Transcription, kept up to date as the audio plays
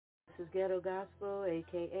is Ghetto Gospel,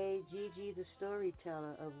 a.k.a. Gg the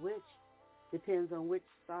StoryTeller, of which depends on which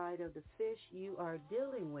side of the fish you are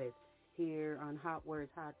dealing with here on Hot Words,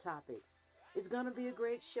 Hot Topics. It's going to be a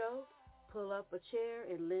great show. Pull up a chair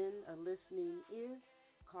and lend a listening ear.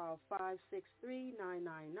 Call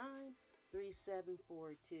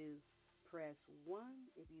 563-999-3742. Press 1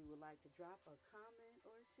 if you would like to drop a comment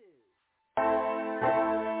or two.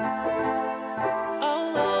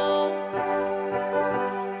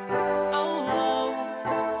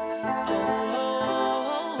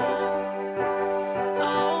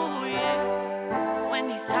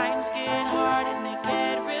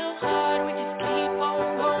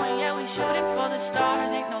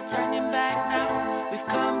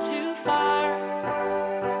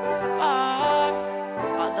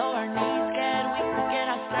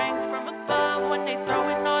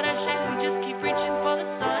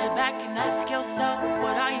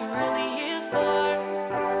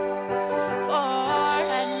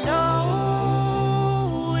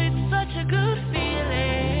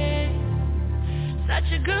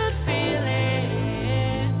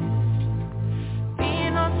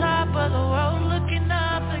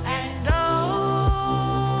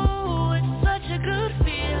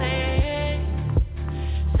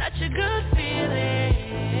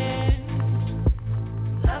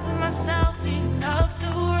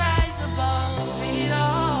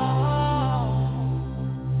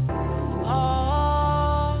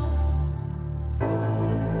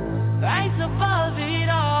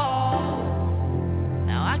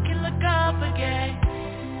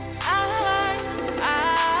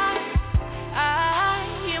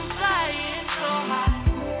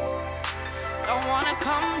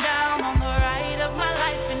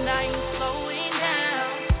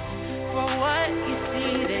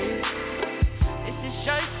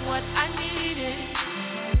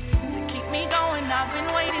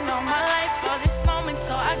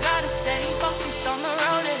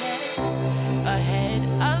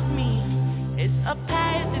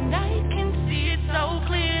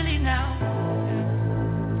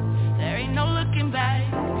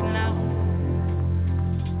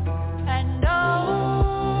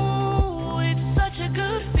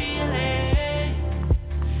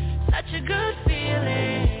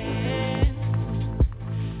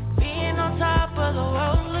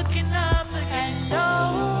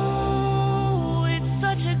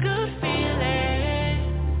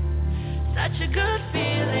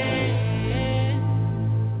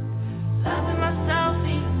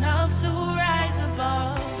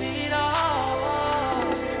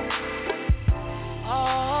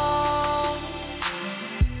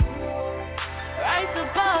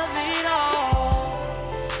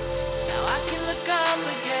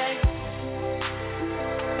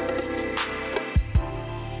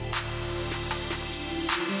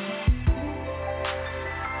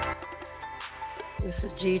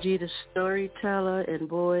 Gg the StoryTeller, and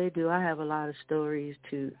boy, do I have a lot of stories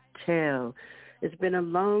to tell. It's been a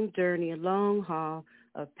long journey, a long haul,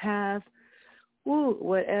 a path,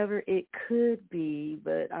 whatever it could be,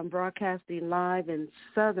 but I'm broadcasting live in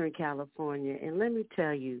Southern California, and let me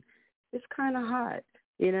tell you, it's kind of hot.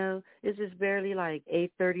 You know, it's just barely like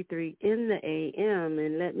 8:33 in the a.m.,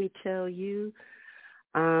 and let me tell you,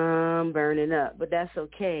 I'm burning up, but that's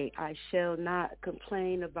okay. I shall not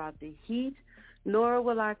complain about the heat, nor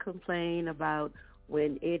will I complain about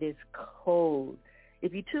when it is cold.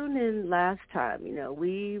 If you tuned in last time, you know,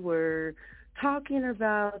 we were talking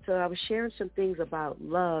about, I was sharing some things about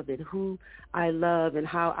love and who I love and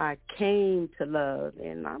how I came to love.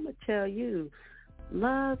 And I'm going to tell you,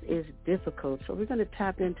 love is difficult. So we're going to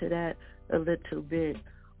tap into that a little bit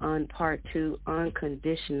on part 2,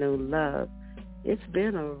 Unconditional Love. It's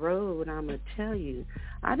been a road, I'm going to tell you.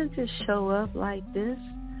 I didn't just show up like this.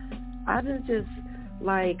 I didn't just,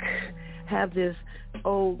 have this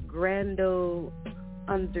old grando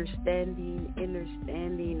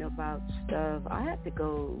understanding about stuff. I had to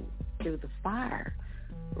go through the fire,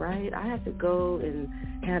 right? I had to go and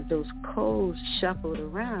have those coals shuffled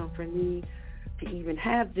around for me to even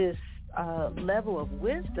have this level of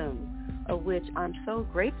wisdom, of which I'm so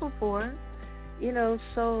grateful for. You know,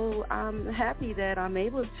 so I'm happy that I'm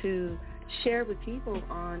able to share with people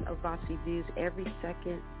on Ovasi Views every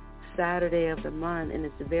second Saturday of the month, and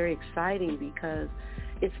it's very exciting because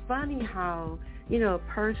it's funny how, you know, a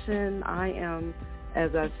person, I am,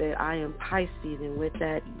 as I said, I am Pisces, and with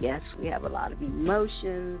that, yes, we have a lot of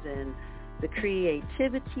emotions and the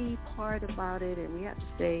creativity part about it, and we have to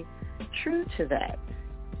stay true to that,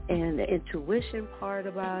 and the intuition part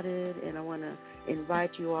about it, and I want to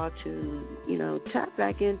invite you all to, you know, tap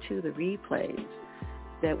back into the replays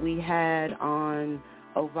that we had on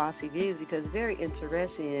Ovasi Views because it's very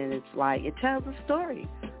interesting, and it's like it tells a story.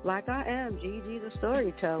 Like I am, Gg the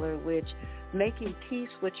StoryTeller, which making peace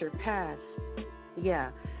with your past.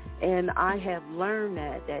 Yeah. And I have learned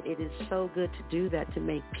that it is so good to do that, to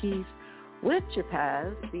make peace with your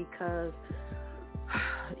past, because,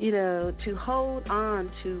 to hold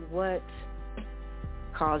on to what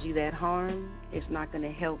caused you that harm is not going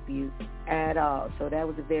to help you at all. So that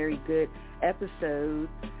was a very good episode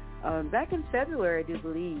back in February, I do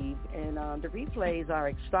believe, and the replays are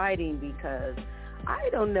exciting because I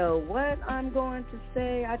don't know what I'm going to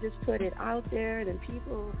say. I just put it out there, and then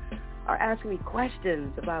people are asking me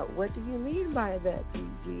questions about what do you mean by that,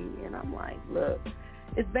 Gg? And I'm like, look,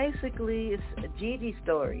 it's Gg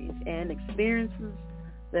stories and experiences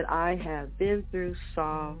that I have been through,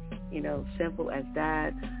 saw, simple as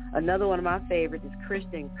that. Another one of my favorites is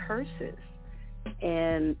Christian curses.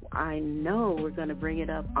 And I know we're going to bring it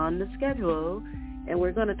up on the schedule, and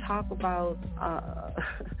we're going to talk about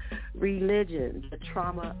religion, the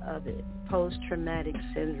trauma of it, post-traumatic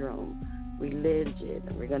syndrome, religion.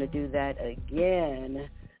 And we're going to do that again,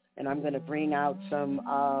 and I'm going to bring out some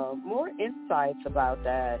more insights about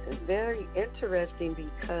that. It's very interesting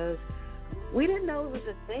because we didn't know it was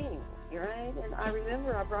a thing, right? And I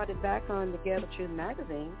remember I brought it back on the Ghee the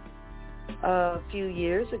magazine a few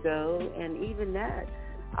years ago, and even that,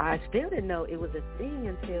 I still didn't know it was a thing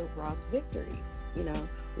until Ross Victory,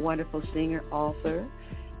 wonderful singer, author.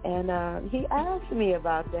 And he asked me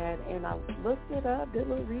about that, and I looked it up, did a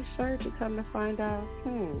little research, and come to find out,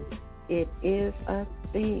 it is a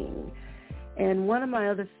thing. And one of my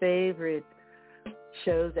other favorite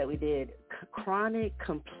shows that we did, Chronic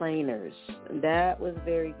Complainers, that was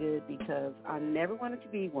very good because I never wanted to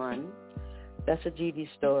be one. That's a Gg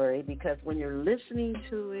story because when you're listening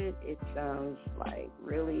to it, it sounds like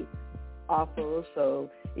really awful. So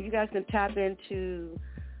if you guys can tap into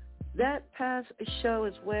that past show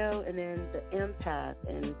as well, and then the empath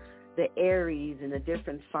and the Aries and the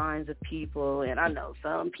different signs of people. And I know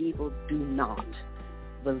some people do not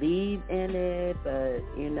believe in it, but,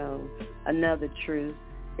 another truth,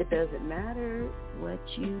 it doesn't matter what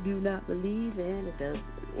you do not believe in.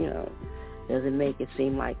 It doesn't make it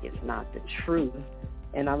seem like it's not the truth.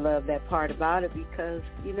 And I love that part about it because,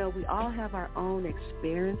 we all have our own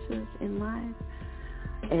experiences in life,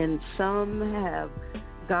 and some have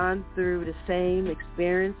gone through the same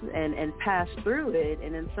experience and passed through it,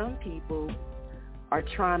 and then some people are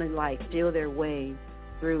trying to feel their way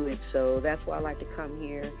through it. So that's why I like to come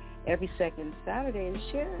here every second Saturday and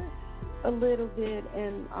share a little bit.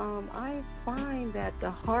 And I find that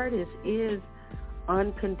the hardest is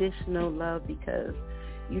unconditional love, because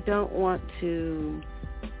you don't want to,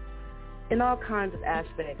 in all kinds of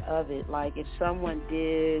aspects of it, like if someone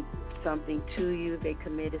did something to you, they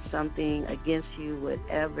committed something against you,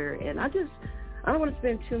 whatever. And I don't want to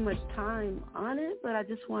spend too much time on it, but I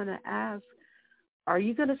just want to ask, are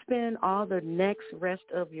you going to spend all the next rest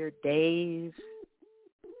of your days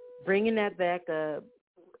bringing that back up,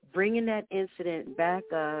 bringing that incident back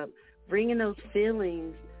up, bringing those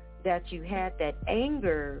feelings that you had, that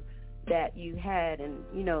anger that you had, and,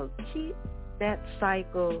 keep that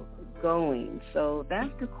cycle going? So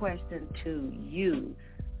that's the question to you,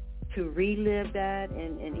 to relive that,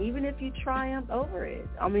 and even if you triumph over it,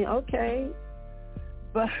 okay,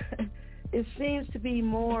 but it seems to be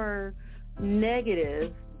more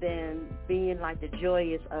negative than being the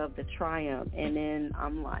joyous of the triumph. And then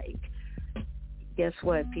I'm like, guess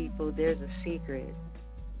what, people? There's a secret.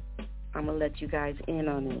 I'm going to let you guys in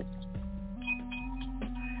on it.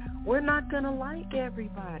 We're not going to like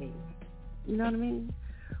everybody. You know what I mean?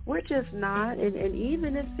 We're just not. And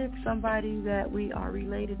even if it's somebody that we are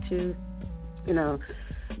related to,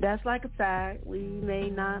 that's like a fact. We may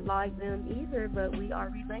not like them either, but we are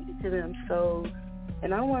related to them. So,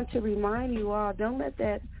 and I want to remind you all, don't let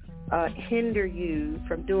that hinder you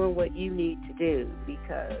from doing what you need to do,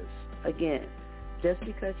 because, again, just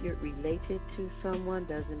because you're related to someone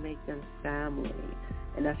doesn't make them family.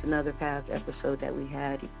 And that's another past episode that we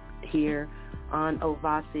had here on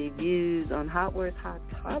Ovasi Views on Hot Words, Hot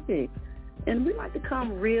Topics. And we like to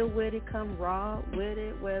come real with it, come raw with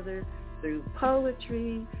it, whether through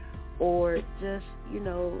poetry or just,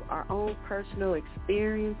 our own personal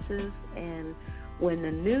experiences. And when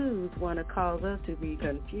the news want to cause us to be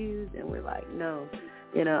confused, and we're like, no,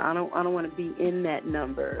 I don't want to be in that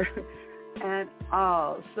number at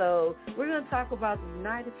all. So we're going to talk about the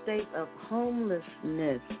United States of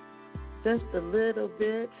homelessness just a little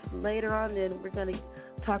bit later on. Then we're going to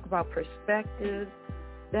talk about perspective.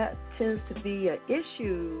 That tends to be an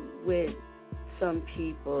issue with some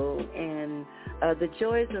people, and the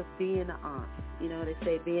joys of being an aunt. You know, they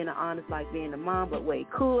say being an aunt is like being a mom, but way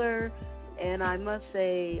cooler. And I must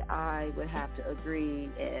say I would have to agree,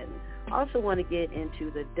 and also want to get into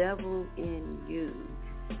the devil in you.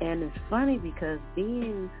 And it's funny because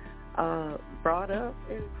being brought up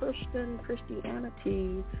in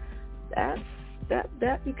Christianity,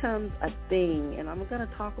 that becomes a thing. And I'm going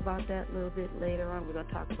to talk about that a little bit later on. We're going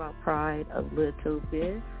to talk about pride a little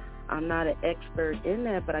bit. I'm not an expert in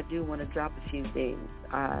that, but I do want to drop a few things.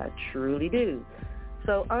 I truly do.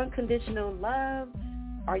 So unconditional love,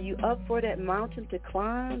 are you up for that mountain to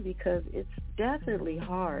climb? Because it's definitely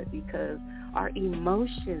hard, because our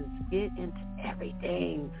emotions get into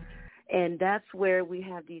everything. And that's where we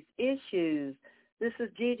have these issues. This is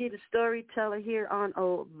Gg the StoryTeller here on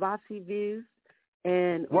Ovasi Views.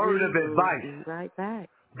 And word of we will advice. be right back.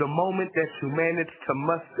 The moment that you manage to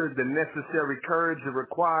muster the necessary courage it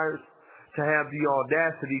requires to have the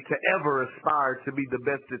audacity to ever aspire to be the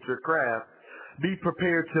best at your craft, be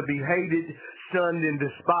prepared to be hated, shunned, and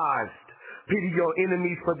despised. Pity your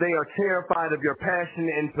enemies, for they are terrified of your passion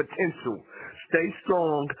and potential. Stay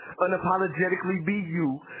strong, unapologetically be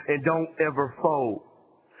you, and don't ever fold.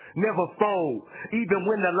 Never fold, even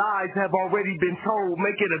when the lies have already been told.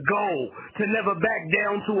 Make it a goal to never back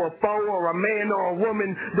down to a foe or a man or a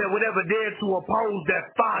woman that would ever dare to oppose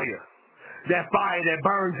that fire. That fire that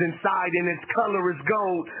burns inside and its color is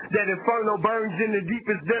gold. That inferno burns in the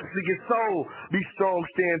deepest depths of your soul. Be strong,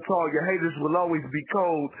 stand tall. Your haters will always be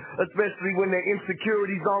cold, especially when their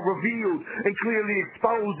insecurities are revealed and clearly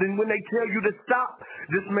exposed. And when they tell you to stop,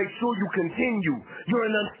 just make sure you continue. You're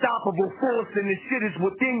an unstoppable force and the shit is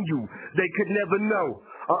within you. They could never know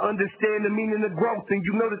or understand the meaning of growth, and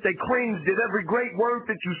you know that they cringed at every great word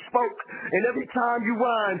that you spoke, and every time you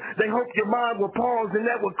rhyme, they hope your mind will pause and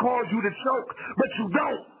that would cause you to choke, but you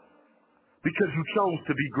don't, because you chose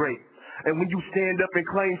to be great. And when you stand up and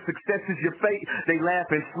claim success is your fate, they laugh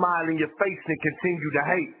and smile in your face and continue to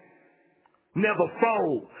hate. Never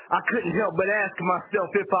fold. I couldn't help but ask myself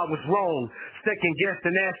if I was wrong, second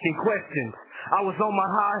guessing, asking questions. I was on my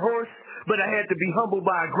high horse, but I had to be humbled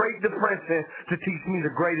by a great depression to teach me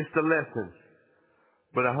the greatest of lessons.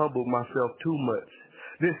 But I humbled myself too much.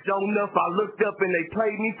 Then sure enough, I looked up and they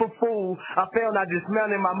played me for fool. I found I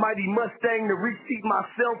dismounted my mighty Mustang to reseat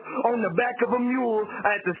myself on the back of a mule.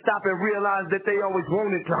 I had to stop and realize that they always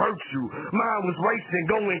wanted to hurt you. Mine was racing,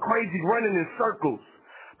 going crazy, running in circles.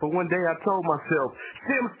 But one day I told myself,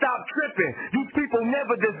 Sim, stop tripping. These people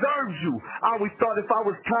never deserved you. I always thought if I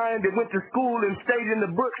was kind and went to school and stayed in the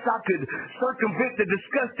books, I could circumvent the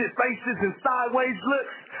disgusted faces and sideways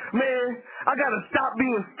looks. Man, I gotta stop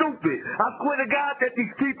being stupid. I swear to God that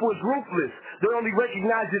these people is ruthless. They only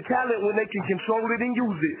recognize your talent when they can control it and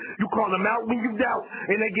use it. You call them out when you doubt,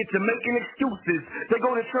 and they get to making excuses. They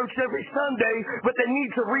go to church every Sunday, but they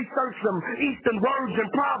need to research some Eastern words and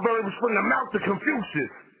proverbs from the mouth of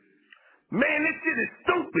Confucius. Man, this shit is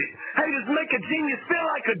stupid. Haters make a genius feel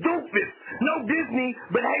like a doofus. No Disney,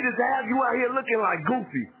 but haters have you out here looking like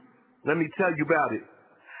Goofy. Let me tell you about it.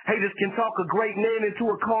 Haters can talk a great man into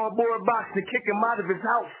a cardboard box and kick him out of his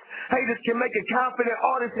house. Haters can make a confident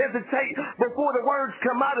artist hesitate before the words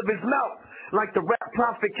come out of his mouth. Like the rap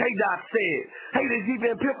prophet K-Dot said, haters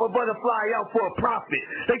even pimp a butterfly out for a profit.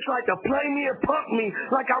 They tried to play me and punk me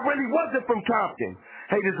like I really wasn't from Compton.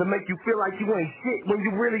 Haters will make you feel like you ain't shit when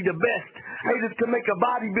you really the best. Haters can make a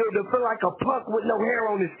bodybuilder feel like a punk with no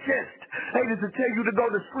hair on his chest. Haters will tell you to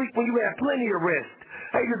go to sleep when you had plenty of rest.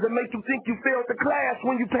 Haters will make you think you failed the class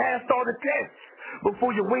when you passed all the tests.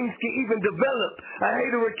 Before your wings can even develop, a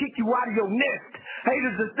hater will kick you out of your nest.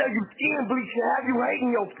 Haters will sell you skin bleach and have you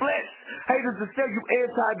hating your flesh. Haters will sell you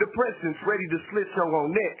antidepressants ready to slit your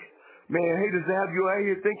own neck. Man, haters have you out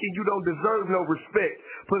here thinking you don't deserve no respect.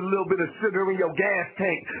 Put a little bit of sugar in your gas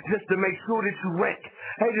tank just to make sure that you wreck.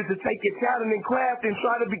 Haters will take your talent and craft and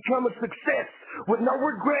try to become a success with no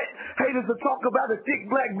regret. Haters will talk about a thick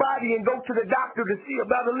black body and go to the doctor to see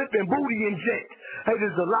about a lip and booty inject.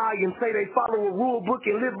 Haters will lie and say they follow a rule book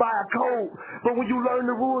and live by a code. But when you learn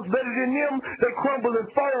the rules better than them, they crumble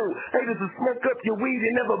and fold. Haters will smoke up your weed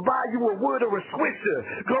and never buy you a wood or a swisher.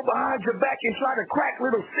 Go behind your back and try to crack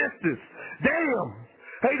little sisters. Damn!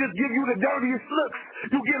 Haters give you the dirtiest looks.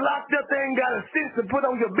 You get locked up, they ain't got a sense to put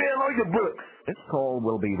on your bail or your books. This call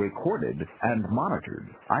will be recorded and monitored.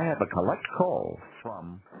 I have a collect call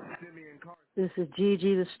from... This is Gg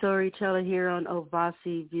the StoryTeller here on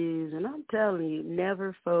Ovasi Views, and I'm telling you,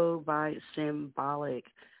 never fold by Symbolic.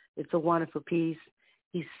 It's a wonderful piece.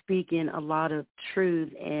 He's speaking a lot of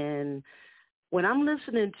truth, and when I'm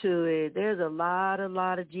listening to it, there's a lot of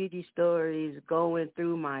Gg stories going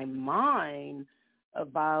through my mind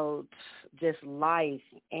about just life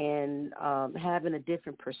and having a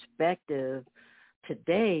different perspective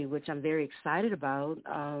today, which I'm very excited about.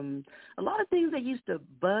 A lot of things that used to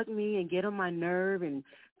bug me and get on my nerve and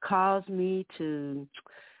cause me to,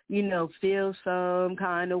 feel some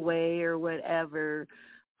kind of way or whatever,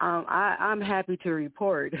 I'm happy to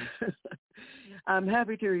report. I'm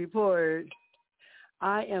happy to report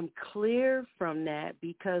I am clear from that,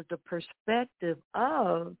 because the perspective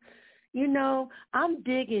of, I'm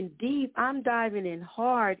digging deep. I'm diving in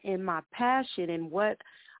hard in my passion and what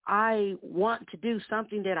I want to do,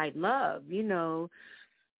 something that I love,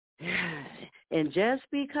 And just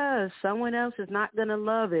because someone else is not going to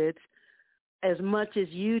love it as much as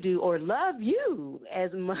you do, or love you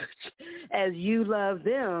as much as you love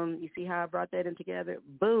them, you see how I brought that in together?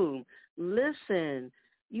 Boom. Listen,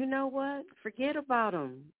 you know what? Forget about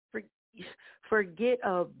them. Forget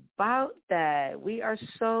about that. We are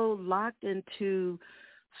so locked into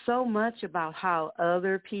so much about how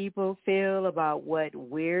other people feel about what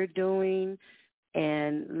we're doing.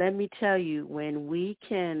 And let me tell you, when we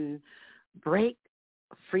can break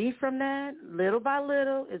free from that, little by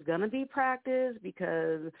little, it's going to be practice,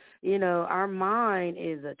 because, our mind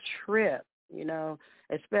is a trip,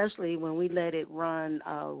 especially when we let it run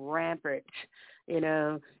rampant, and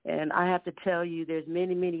I have to tell you, there's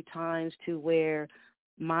many, many times to where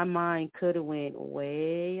my mind could have went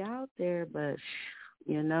way out there, but,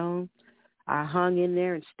 I hung in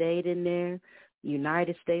there and stayed in there.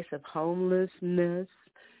 United States of Homelessness.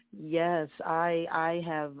 Yes, I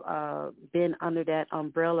have been under that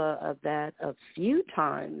umbrella of that a few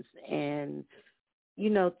times, and,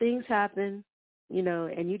 things happen,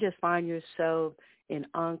 and you just find yourself in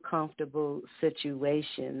uncomfortable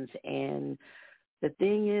situations. And the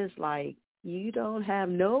thing is, like, you don't have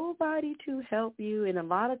nobody to help you, and a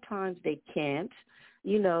lot of times they can't.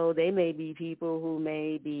 They may be people who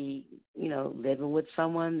may be, living with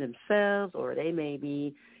someone themselves, or they may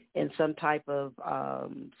be in some type of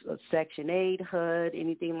Section 8 HUD,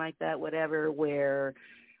 anything like that, whatever, where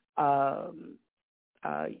a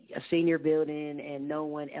senior building and no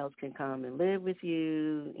one else can come and live with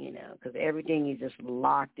you, because everything is just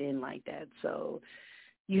locked in like that. So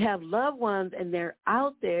you have loved ones and they're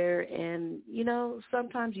out there, and,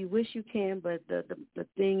 sometimes you wish you can, but the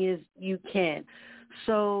thing is you can't.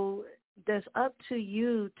 So that's up to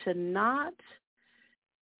you to not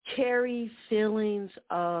carry feelings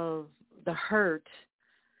of the hurt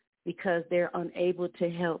because they're unable to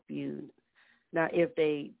help you. Now,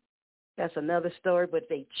 that's another story, but if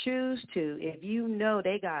they choose to, if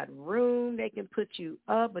they got room, they can put you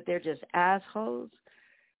up, but they're just assholes,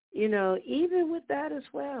 even with that as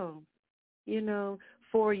well,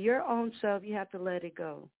 for your own self, you have to let it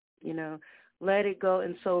go, let it go,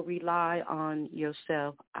 and so rely on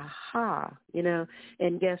yourself.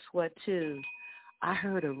 And guess what, too? I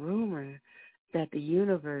heard a rumor that the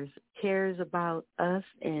universe cares about us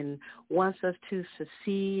and wants us to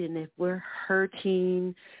succeed, and if we're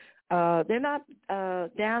hurting, they're not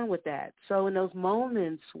down with that. So in those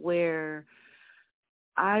moments where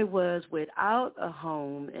I was without a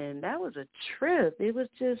home, and that was a trip, it was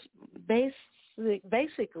just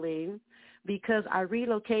basically because I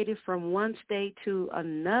relocated from one state to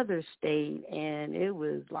another state, and it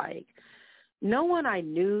was like no one I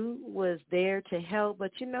knew was there to help.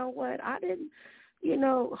 But you know what? I didn't,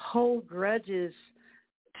 hold grudges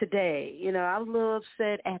today. I was a little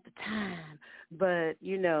upset at the time, but,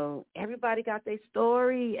 everybody got their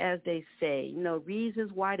story, as they say,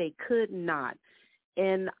 reasons why they could not.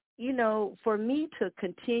 And, for me to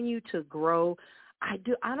continue to grow, I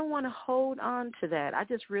don't want to hold on to that. I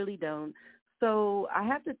just really don't. So I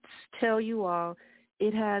have to tell you all,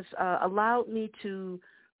 it has allowed me to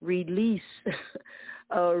release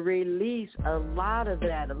a lot of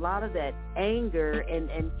that anger,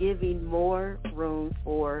 and giving more room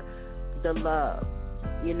for the love,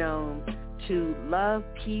 to love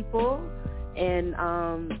people, and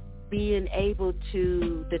being able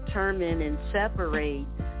to determine and separate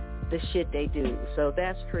the shit they do. So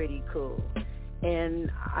that's pretty cool. And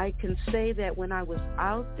I can say that when I was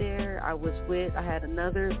out there, I had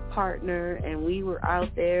another partner, and we were out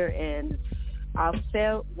there, and I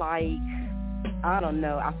felt like,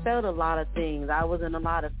 I felt a lot of things. I was in a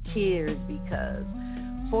lot of tears because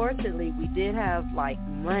fortunately we did have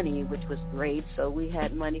money, which was great. So we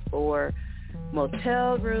had money for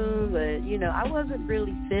motel room, but I wasn't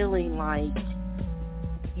really feeling like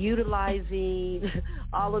utilizing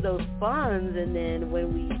all of those funds. And then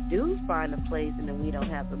when we do find a place and then we don't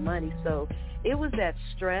have the money, so it was that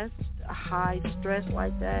high stress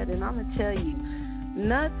like that. And I'm gonna tell you,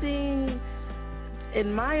 nothing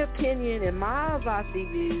in my opinion, in my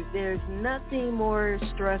Ovasi Views, there's nothing more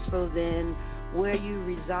stressful than where you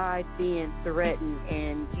reside being threatened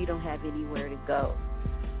and you don't have anywhere to go.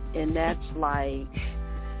 And that's like,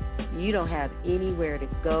 you don't have anywhere to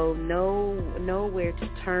go, nowhere to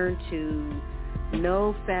turn to,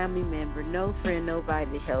 no family member, no friend,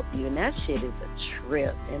 nobody to help you. And that shit is a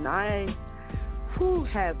trip. And I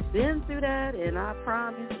have been through that, and I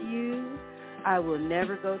promise you, I will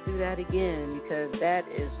never go through that again, because that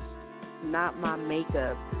is not my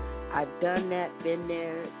makeup. I've done that, been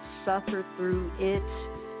there, suffered through it,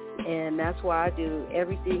 and that's why I do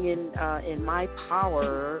everything in my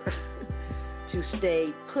power to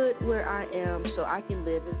stay put where I am so I can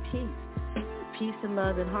live in peace and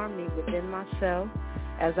love and harmony within myself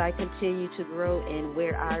as I continue to grow in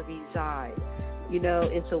where I reside. You know,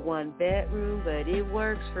 it's a one bedroom, but it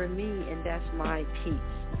works for me, and that's my peace.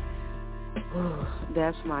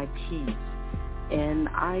 That's my peace. And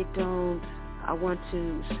I want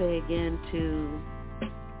to say again to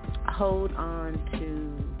hold on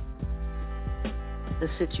to the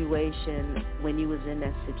situation when you was in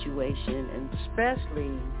that situation, and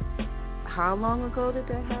especially how long ago did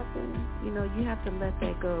that happen? You know, you have to let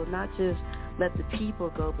that go, not just let the people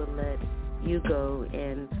go, but let you go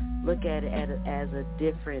and look at it as a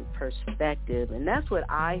different perspective. And that's what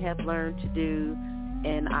I have learned to do,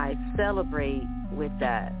 and I celebrate with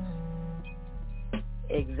that.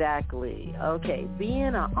 Exactly. Okay,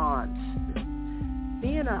 being an aunt,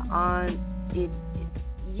 it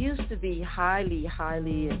used to be highly,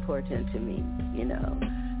 highly important to me, you know,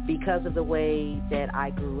 because of the way that I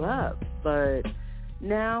grew up. But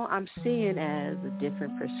now I'm seeing as a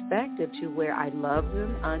different perspective to where I love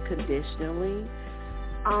them unconditionally.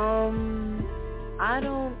 I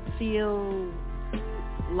don't feel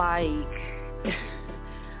like,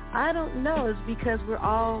 I don't know, it's because we're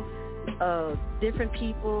all different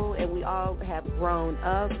people, and we all have grown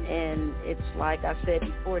up, and it's like I said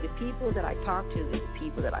before, the people that I talk to is the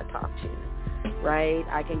people that I talk to, right?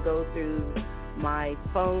 I can go through my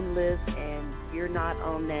phone list and you're not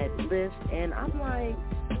on that list, and I'm like,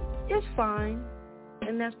 it's fine,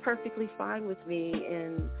 and that's perfectly fine with me,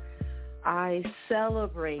 and I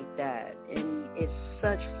celebrate that, and it's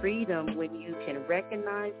such freedom when you can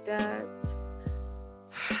recognize that.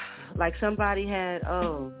 Like somebody had,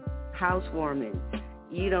 housewarming,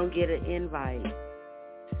 you don't get an invite.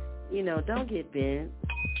 You know, don't get bent.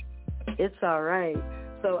 It's all right.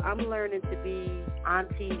 So I'm learning to be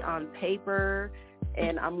auntie on paper,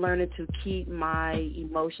 and I'm learning to keep my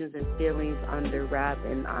emotions and feelings under wrap,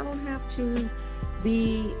 and I don't have to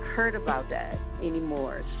be hurt about that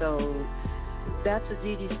anymore. So that's a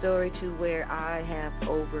Gg story to where I have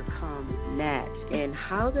overcome that. And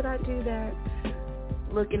how did I do that?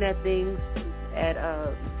 Looking at things, at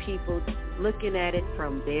people, looking at it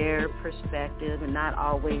from their perspective and not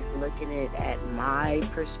always looking at my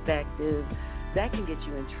perspective. That can get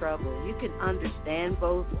you in trouble. You can understand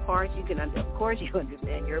both parts. You can, of course, you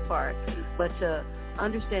understand your part, but to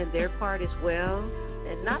understand their part as well,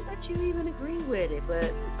 and not that you even agree with it,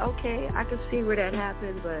 but okay, I can see where that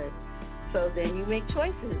happened, but so then you make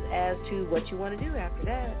choices as to what you want to do after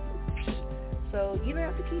that. So you don't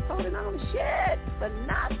have to keep holding on to shit for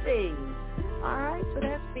nothing. All right, so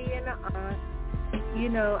that's being an aunt. You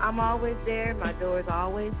know, I'm always there. My door is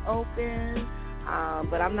always open.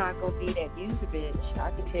 But I'm not going to be that user bitch.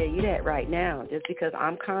 I can tell you that right now. Just because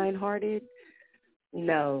I'm kind-hearted,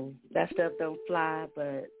 no, that stuff don't fly.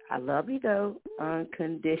 But I love you, though,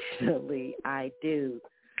 unconditionally. I do.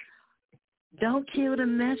 Don't kill the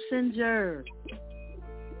messenger.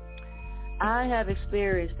 I have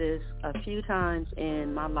experienced this a few times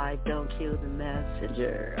in my life. Don't kill the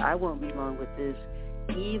messenger. I won't be long with this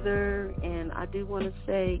either. And I do want to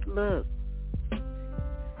say, look,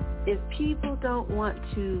 if people don't want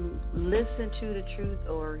to listen to the truth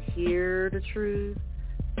or hear the truth,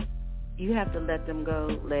 you have to let them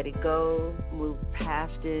go, let it go, move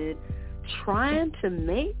past it. Trying to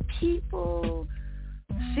make people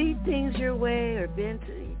see things your way or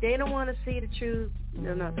they don't want to see the truth.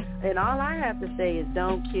 No. And all I have to say is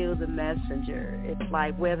don't kill the messenger. It's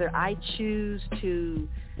like whether I choose to,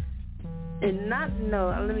 and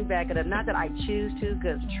let me back it up. Not that I choose to,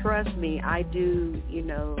 because trust me, I do,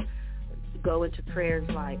 go into prayers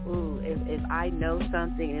like, ooh, if I know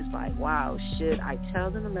something, it's like, wow, should I tell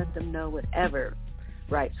them and let them know, whatever,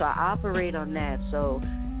 right? So I operate on that. So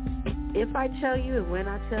if I tell you and when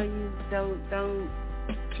I tell you, don't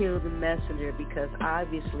kill the messenger, because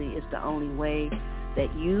obviously it's the only way that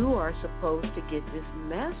you are supposed to get this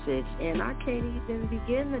message, and I can't even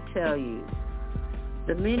begin to tell you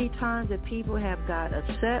the many times that people have got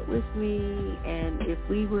upset with me, and if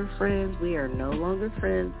we were friends, we are no longer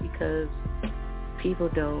friends because people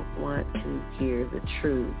don't want to hear the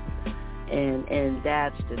truth. And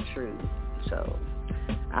that's the truth. So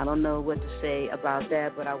I don't know what to say about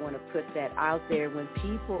that, but I want to put that out there. When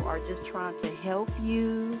people are just trying to help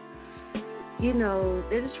you, you know,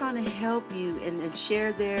 they're just trying to help you and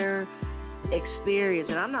share their experience.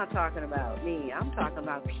 And I'm not talking about me. I'm talking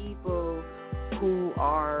about people who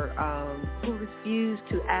are who refuse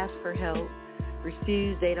to ask for help,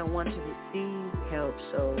 they don't want to receive help.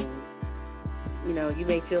 So, you know, you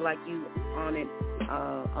may feel like you on it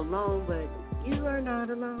alone, but you are not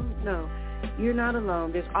alone. No, you're not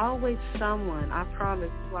alone. There's always someone. I promise.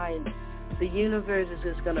 Like, the universe is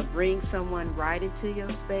just going to bring someone right into your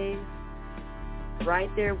space, right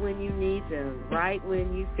there when you need them, right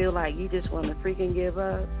when you feel like you just want to freaking give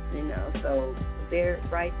up, you know. So they're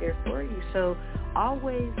right there for you. So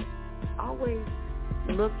always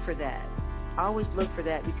look for that. Always look for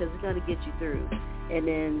that, because it's going to get you through. And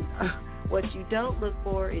then what you don't look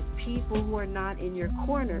for is people who are not in your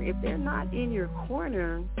corner. If they're not in your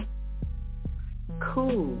corner,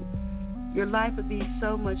 cool. Your life would be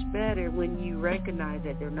so much better when you recognize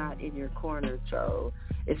that they're not in your corner. So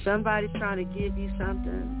if somebody's trying to give you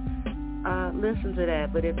something, listen to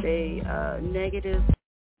that. But if they negative,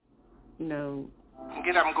 no.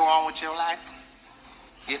 Get up and go on with your life.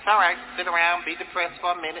 It's all right. Sit around, be depressed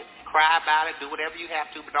for a minute, cry about it, do whatever you have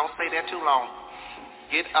to, but don't stay there too long.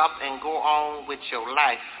 Get up and go on with your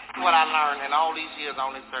life. What I learned in all these years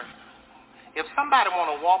on this earth. If somebody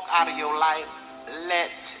want to walk out of your life,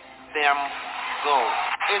 let them go.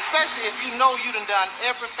 Especially if you know you done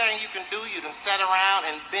everything you can do. You done sat around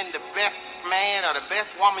and been the best man or the best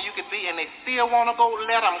woman you could be, and they still want to go,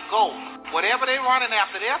 let them go. Whatever they running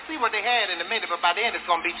after, they'll see what they had in a minute, but by then it's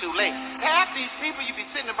going to be too late. Half these people you be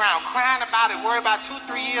sitting around crying about it, worry about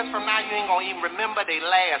 2-3 years from now, you ain't going to even remember their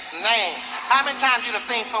last name. How many times you done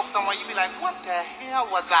seen folks somewhere, you be like, what the hell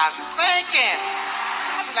was I thinking?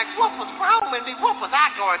 I be like, what was wrong with me? What was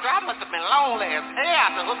I going through? I must have been lonely as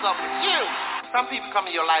hell to hook up with you. Some people come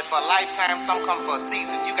in your life for a lifetime, some come for a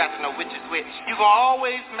season. You got to know which is which. You're going to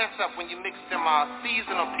always mess up when you mix them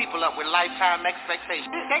seasonal people up with lifetime expectations.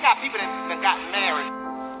 They got people that got married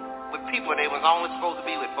with people they was only supposed to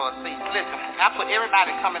be with for a season. Listen, I put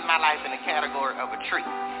everybody that come in my life in the category of a tree.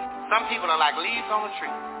 Some people are like leaves on a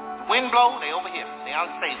tree. The wind blows, they over here. They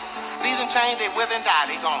unstable. Season change, they wither and die,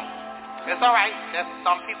 they gone. It's all right. That's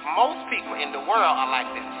some people. Most people in the world are like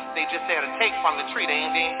this. They just there to take from the tree. They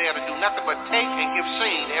ain't there to do nothing but take and give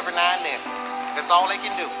shade every now and then. That's all they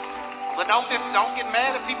can do. But don't get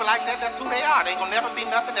mad at people like that. That's who they are. They ain't gonna never be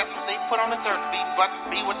nothing. That's what they put on this earth to be, but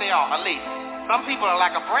be what they are, at least. Some people are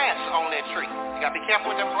like a branch on that tree. You gotta be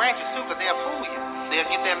careful with them branches too, because they'll fool you.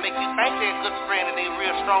 They'll get there and make you think they're a good friend and they're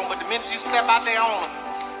real strong, but the minute you step out there on them,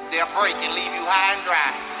 they'll break and leave you high and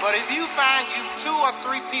dry. But if you find you 2 or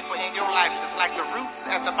 3 people in your life that's like the roots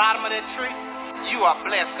at the bottom of that tree, you are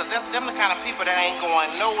blessed, because them the kind of people that ain't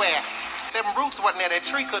going nowhere. Them roots wasn't there, that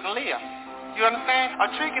tree couldn't live. You understand?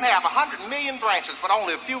 A tree can have 100 million branches, but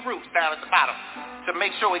only a few roots down at the bottom to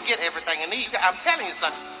make sure it get everything it needs. I'm telling you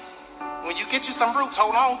something. When you get you some roots,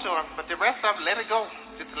 hold on to them, but the rest of it, let it go.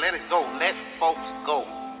 Just let it go. Let folks go.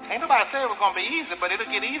 Ain't nobody said it was going to be easy, but it'll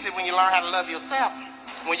get easy when you learn how to love yourself.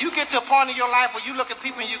 When you get to a point in your life where you look at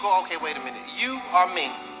people and you go, okay, wait a minute, you or me,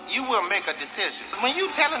 you will make a decision. When you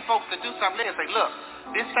telling folks to do something, they say, look,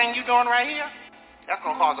 this thing you doing right here, that's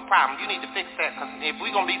going to cause a problem. You need to fix that, because if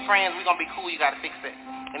we're going to be friends, we're going to be cool, you got to fix that.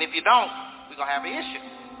 And if you don't, we're going to have an issue.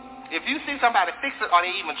 If you see somebody fix it, or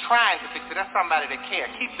they even trying to fix it, that's somebody that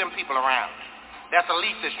cares. Keep them people around. That's a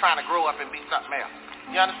leaf that's trying to grow up and be something else.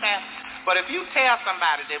 You understand? But if you tell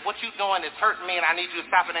somebody that what you're doing is hurting me and I need you to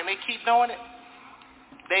stop it, and they keep doing it,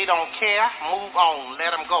 they don't care, move on,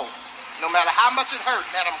 let them go. No matter how much it hurts,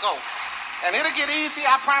 let them go. And it'll get easy,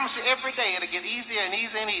 I promise you, every day it'll get easier and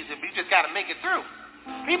easier and easier. You just got to make it through.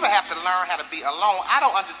 People have to learn how to be alone. I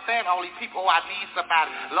don't understand all these people, I need somebody.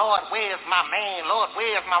 Lord, where's my man? Lord,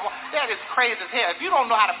 where's my woman? That is crazy as hell. If you don't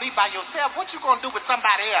know how to be by yourself, what you going to do with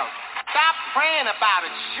somebody else? Stop praying about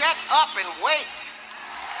it. Shut up and wait.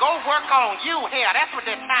 Go work on you. Hell, that's what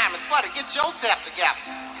that time is for, to get yourself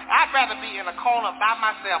together. I'd rather be in a corner by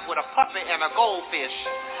myself with a puppy and a goldfish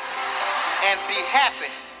and be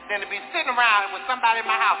happy than to be sitting around with somebody in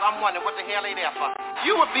my house. I'm wondering what the hell they there for.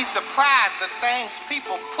 You would be surprised the things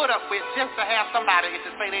people put up with just to have somebody to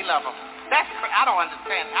say they love them. I don't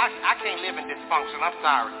understand. I can't live in dysfunction. I'm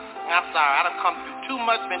sorry. I done come through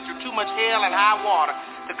been through too much hell and high water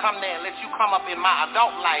to come there and let you come up in my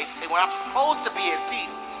adult life and when I'm supposed to be at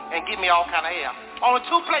peace and give me all kind of hell. Only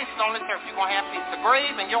two places on this earth you're going to have peace, the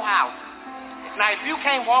grave and your house. Now, if you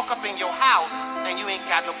can't walk up in your house, then you ain't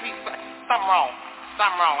got no peace. Something wrong.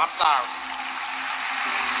 I'm sorry.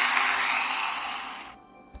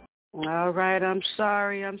 All right, I'm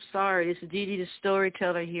sorry. This is Gg the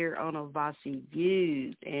StoryTeller here on Ovasi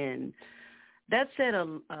Views, and that said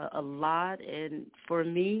a lot. And for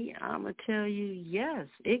me, I'm gonna tell you, yes,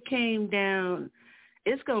 it came down.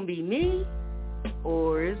 It's gonna be me,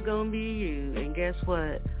 or it's gonna be you. And guess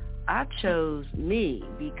what? I chose me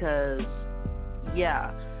because,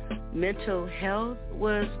 yeah, mental health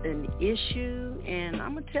was an issue, and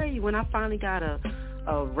I'm gonna tell you, when I finally got a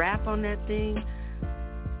wrap on that thing,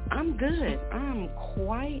 I'm good. I'm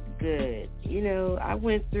quite good. You know, I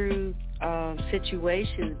went through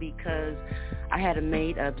situations because I had a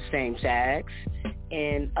mate of the same sex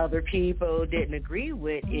and other people didn't agree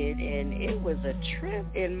with it, and it was a trip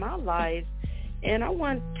in my life. And I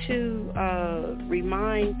want to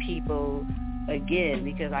remind people again,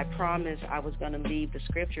 because I promised I was going to leave the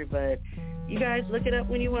scripture, but you guys look it up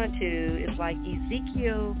when you want to. It's like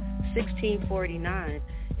Ezekiel 16:49.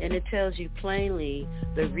 And it tells you plainly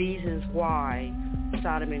the reasons why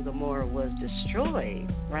Sodom and Gomorrah was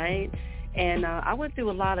destroyed, right? And I went through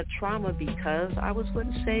a lot of trauma because I was with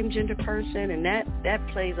the same gender person, and that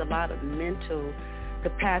plays a lot of mental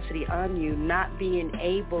capacity on you, not being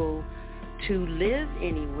able to live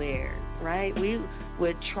anywhere, right? We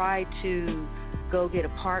would try to go get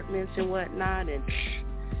apartments and whatnot, and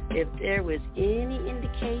if there was any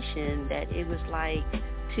indication that it was like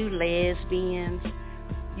two lesbians,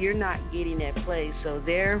 you're not getting that place. So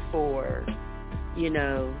therefore, you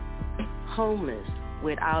know, homeless,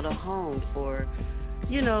 without a home for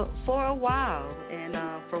a while. And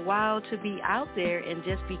for a while to be out there, and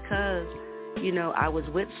just because, I was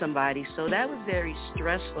with somebody. So that was very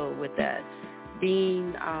stressful with that,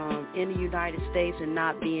 being in the United States and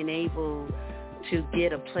not being able to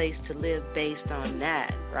get a place to live based on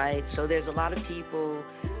that, right? So there's a lot of people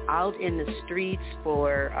out in the streets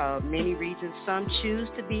for many reasons. Some choose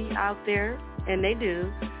to be out there, and they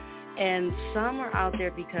do, and some are out there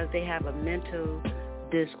because they have a mental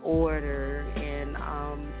disorder. And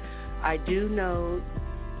I do know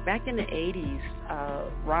back in the 80s,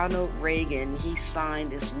 Ronald Reagan, he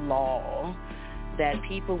signed this law that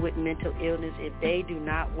people with mental illness, if they do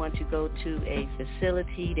not want to go to a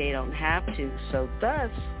facility, they don't have to. So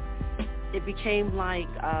thus, it became like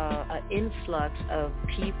an influx of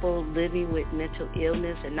people living with mental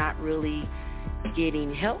illness and not really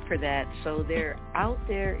getting help for that. So they're out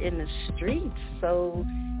there in the streets. So,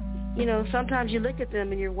 sometimes you look at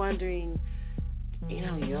them and you're wondering, you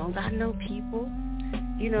don't got no people.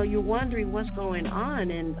 You're wondering what's going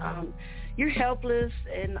on, and you're helpless,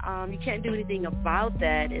 and you can't do anything about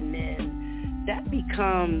that. And then that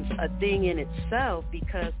becomes a thing in itself,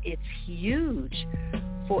 because it's huge,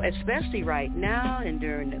 for especially right now and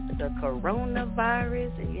during the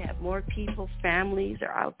coronavirus, and you have more people, families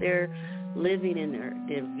are out there living in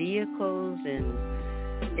their vehicles,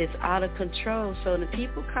 and it's out of control. So the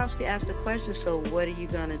people constantly ask the question, so what are you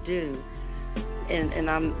going to do? And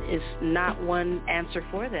it's not one answer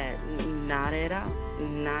for that. Not at all.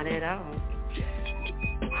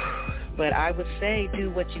 But I would say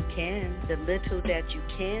do what you can, the little that you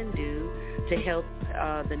can do to help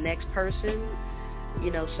the next person.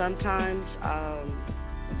 Sometimes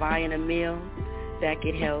buying a meal, that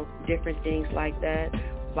could help, different things like that.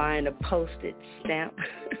 Buying a postage stamp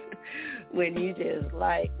when you just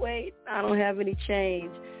like, wait, I don't have any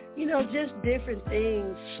change. Just different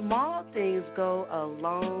things. Small things go a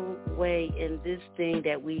long way in this thing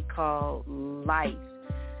that we call life.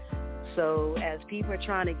 So as people are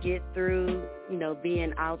trying to get through,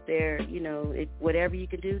 being out there, whatever you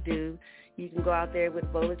can do. You can go out there with a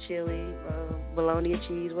bowl of chili, bologna and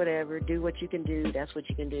cheese, whatever. Do what you can do. That's what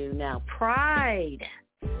you can do. Now, pride.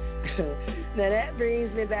 Now that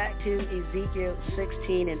brings me back to Ezekiel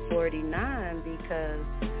 16:49, because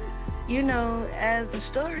as the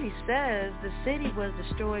story says, the city was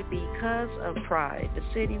destroyed because of pride. The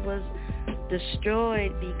city was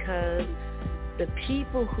destroyed because the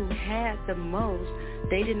people who had the most,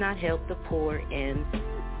 they did not help the poor and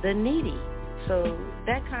the needy. So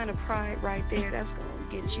that kind of pride right there, that's going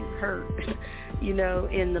to get you hurt,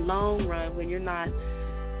 in the long run, when you're not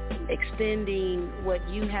extending what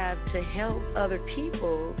you have to help other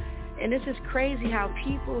people. And this is crazy how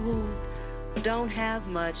people who don't have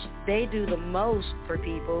much, they do the most for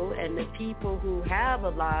people, and the people who have a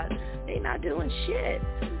lot, they're not doing shit.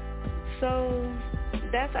 So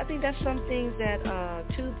I think that's some things that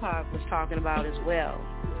Tupac was talking about as well.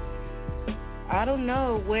 I don't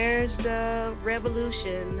know. Where's the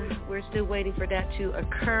revolution? We're still waiting for that to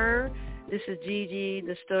occur. This is Gg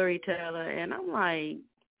the StoryTeller, and I'm like,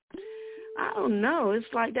 I don't know. It's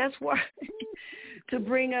like that's why to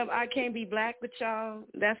bring up I Can't Be Black with y'all.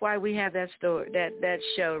 That's why we have that that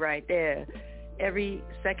show right there. Every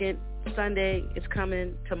second Sunday is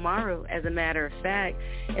coming tomorrow, as a matter of fact,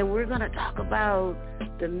 and we're going to talk about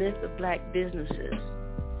the myth of black businesses.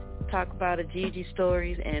 Talk about a Gg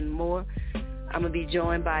stories and more. I'm going to be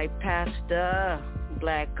joined by Pastor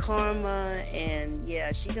Black Karma, and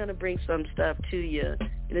yeah, she's going to bring some stuff to you.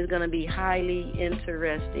 It is going to be highly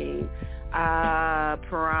interesting. I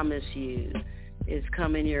promise you it's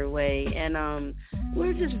coming your way. And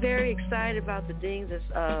we're just very excited about the things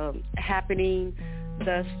that's happening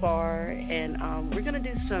thus far. And we're going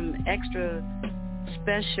to do some extra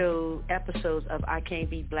special episodes of I Can't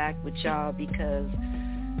Be Black with y'all because,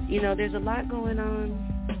 you know, there's a lot going on.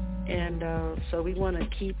 And so we want to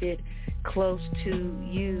keep it close to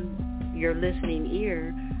you, your listening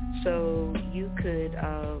ear, so you could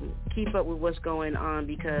keep up with what's going on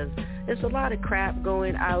because there's a lot of crap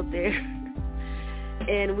going out there.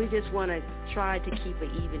 And we just want to try to keep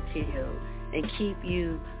an even keel and keep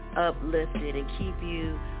you uplifted and keep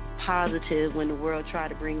you positive when the world try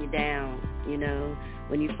to bring you down, you know,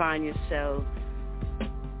 when you find yourself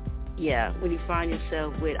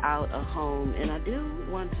without a home. And I do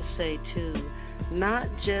want to say, too, not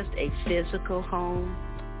just a physical home.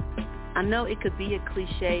 I know it could be a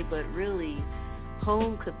cliche, but really,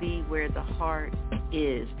 home could be where the heart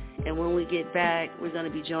is. And when we get back, we're going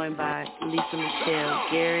to be joined by Lisa Michelle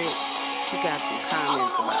Garrett. She got some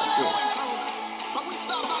comments about this. But we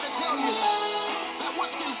stop by to tell you that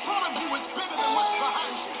what's in front of you is bigger than what's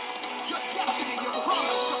behind you. Your destiny, your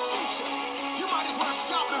promise, your future. You might as well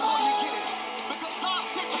stop before you get it. Because God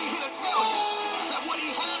sent me here to tell you that what he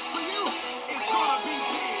has for you is going to be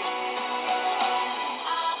big.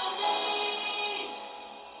 I believe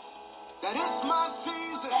that it's my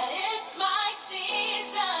season.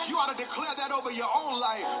 You ought to declare that over your own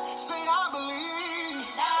life. Say, I believe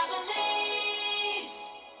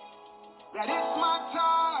that it's my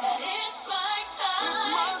time. It's my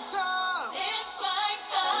time.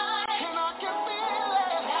 And I can feel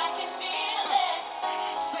it.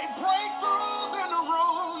 Say, breakthroughs in the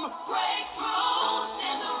room.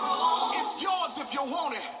 It's yours if you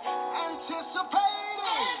want it. Anticipating.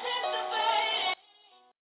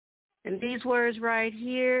 And these words right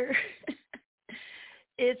here,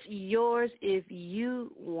 it's yours if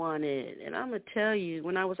you want it. And I'm going to tell you,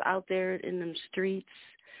 when I was out there in them streets,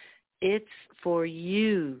 it's for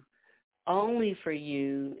you, only for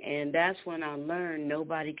you. And that's when I learned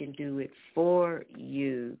nobody can do it for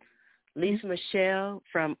you. Lisa Michelle,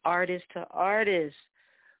 from Artist to Artist,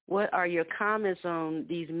 what are your comments on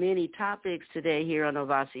these many topics today here on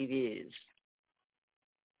Ovasi Views?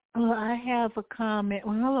 Well, I have a comment.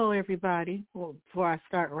 Well, hello, everybody. Well, before I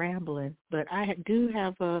start rambling, but I do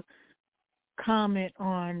have a comment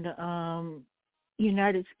on the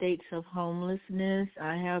United States of homelessness.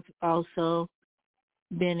 I have also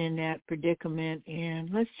been in that predicament, and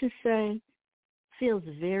let's just say feels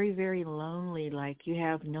very, very lonely, like you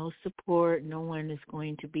have no support, no one is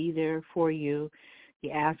going to be there for you.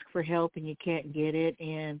 You ask for help and you can't get it,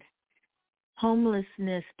 and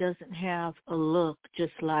homelessness doesn't have a look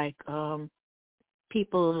just like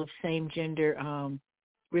people of same gender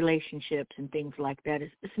relationships and things like that.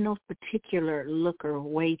 It's no particular look or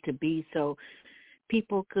way to be. So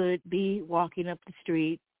people could be walking up the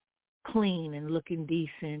street clean and looking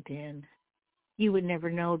decent, and you would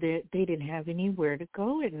never know that they didn't have anywhere to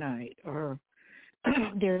go at night, or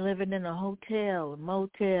they're living in a hotel, a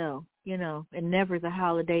motel, you know, and never the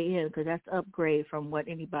Holiday Inn, because that's upgrade from what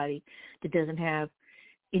anybody that doesn't have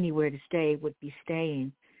anywhere to stay would be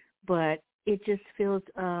staying. But it just feels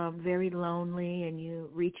very lonely, and you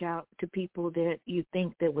reach out to people that you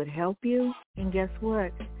think that would help you, and guess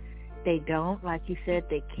what? They don't. Like you said,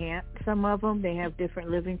 they can't. Some of them, they have different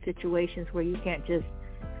living situations where you can't just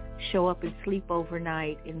show up and sleep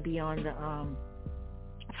overnight and be on the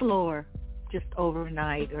floor just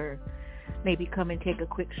overnight, or maybe come and take a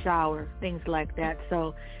quick shower, things like that.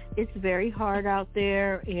 So it's very hard out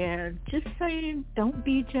there, and just saying, don't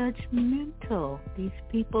be judgmental. These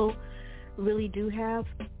people really do have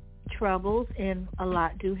troubles, and a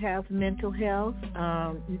lot do have mental health.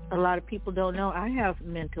 A lot of people don't know I have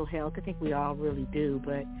mental health. I think we all really do,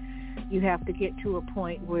 but you have to get to a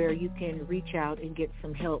point where you can reach out and get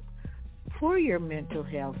some help for your mental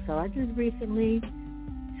health. So I just recently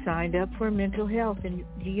signed up for mental health, and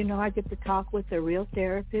do you know I get to talk with a real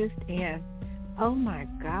therapist, and oh my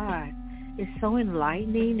God, is so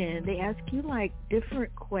enlightening, and they ask you like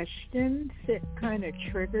different questions that kind of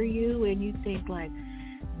trigger you, and you think like,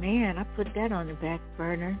 man, I put that on the back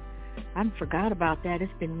burner. I forgot about that.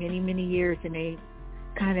 It's been many, many years, and they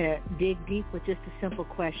kind of dig deep with just a simple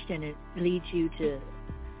question. It leads you to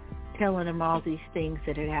telling them all these things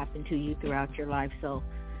that had happened to you throughout your life. So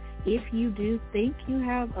if you do think you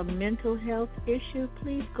have a mental health issue,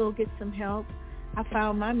 please go get some help. I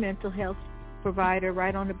found my mental health provider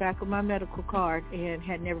right on the back of my medical card and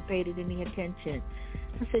had never paid it any attention.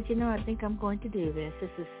 I said, I think I'm going to do this.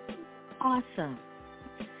 This is awesome.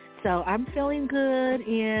 So I'm feeling good,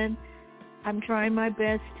 and I'm trying my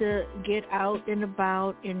best to get out and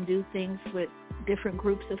about and do things with different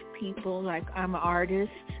groups of people. Like I'm an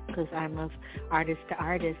artist, because I'm an artist to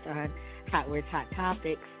artist on Hot Words, Hot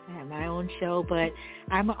Topics. I have my own show, but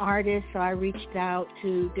I'm an artist, so I reached out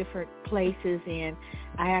to different places, and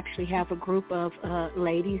I actually have a group of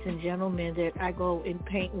ladies and gentlemen that I go and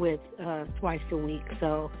paint with twice a week.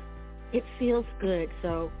 So it feels good.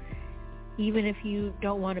 So even if you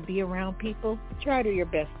don't want to be around people, try to your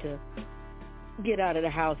best to get out of the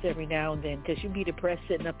house every now and then, because you'll be depressed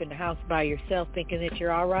sitting up in the house by yourself thinking that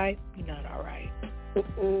you're all right. You're not all right.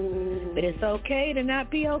 But it's okay to not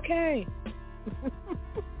be okay.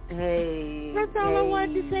 Hey. That's all I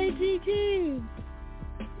wanted to say, Gg.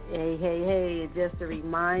 Hey. Just a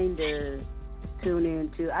reminder, tune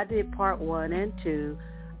in to, I did part 1 and 2.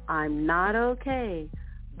 I'm not okay,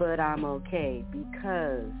 but I'm okay,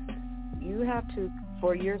 because you have to,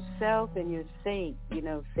 for yourself and your sake,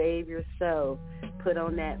 save yourself, put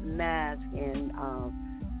on that mask and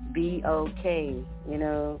be okay,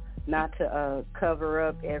 not to cover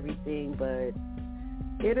up everything, but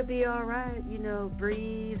it'll be all right,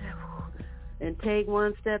 breathe and take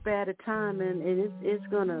one step at a time, and it's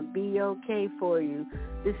going to be okay for you.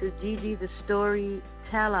 This is Gg the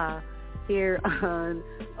StoryTeller here on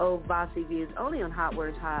Ovasi Views, only on Hot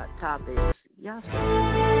Words, Hot Topics. Y'all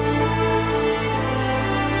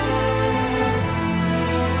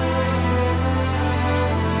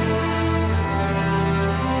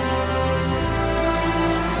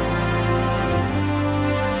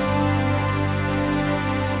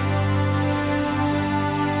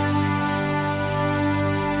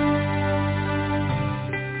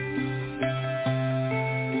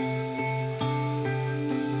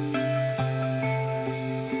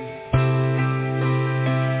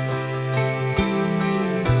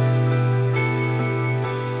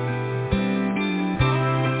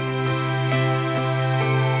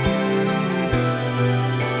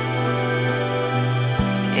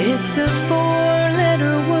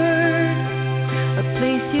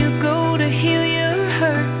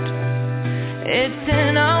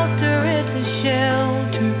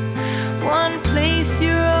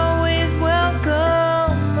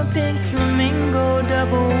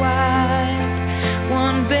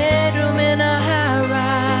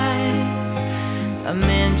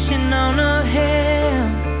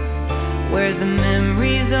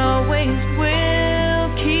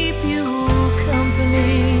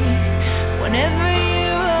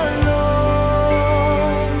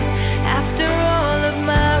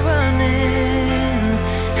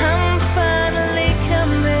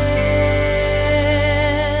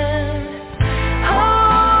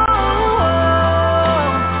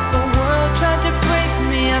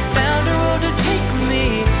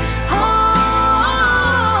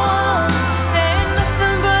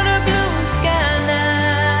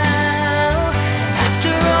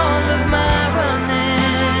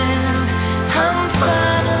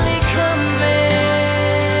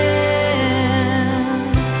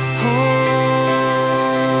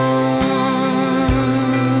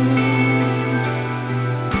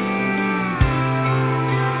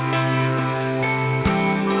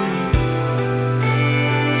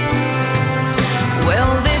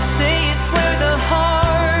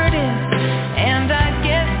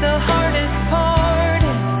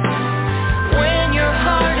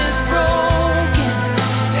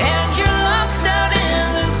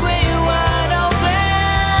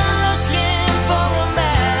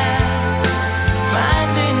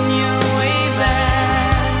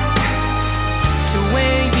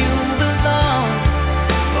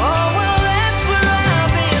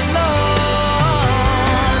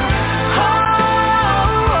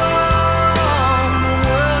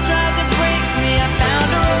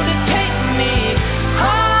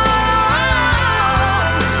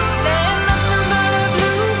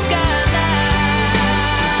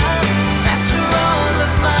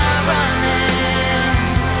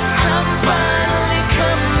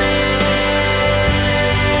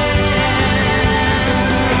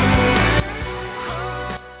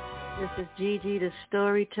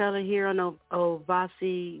Storyteller here on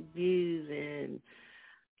Ovasi Views, and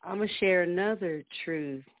I'm going to share another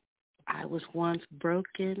truth. I was once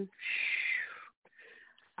broken.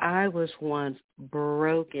 I was once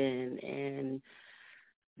broken, and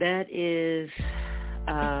that is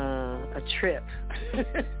a trip.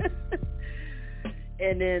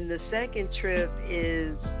 And then the second trip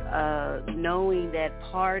is knowing that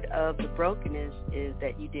part of the brokenness is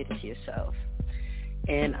that you did it to yourself.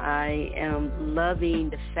 And I am loving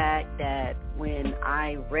the fact that when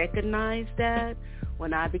I recognized that,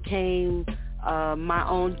 when I became my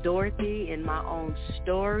own Dorothy in my own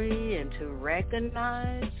story, and to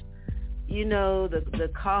recognize, the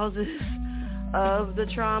causes of the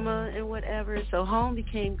trauma and whatever. So home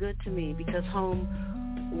became good to me because home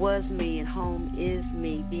was me and home is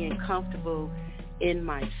me, being comfortable in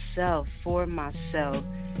myself, for myself,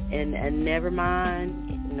 and never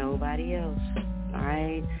mind nobody else. All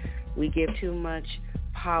right? We give too much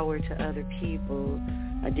power to other people.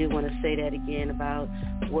 I do want to say that again about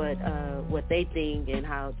what they think and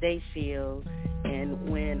how they feel. And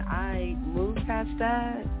when I moved past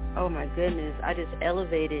that, oh my goodness, I just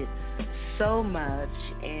elevated so much.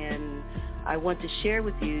 And I want to share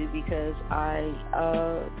with you because I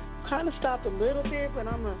kind of stopped a little bit, but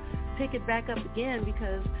I'm going to pick it back up again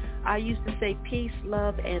because I used to say peace,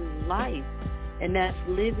 love, and life. And that's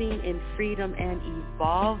living in freedom and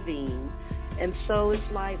evolving. And so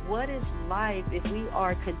it's like, what is life if we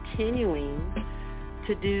are continuing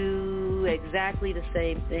to do exactly the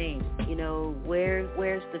same thing?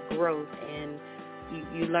 Where's the growth? And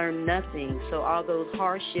you learn nothing. So all those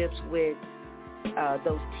hardships with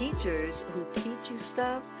those teachers who teach you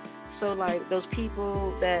stuff, so like those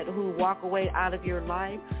people who walk away out of your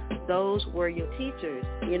life, those were your teachers.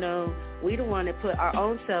 We don't want to put our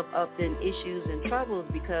own self up in issues and troubles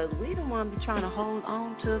because we don't want to be trying to hold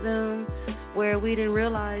on to them where we didn't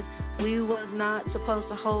realize we was not supposed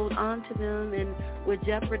to hold on to them, and we're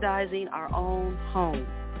jeopardizing our own home,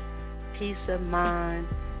 peace of mind,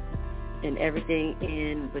 and everything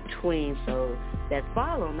in between. So that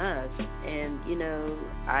fall on us. And,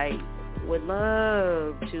 I would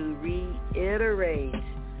love to reiterate,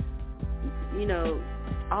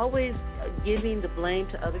 always giving the blame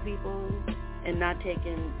to other people and not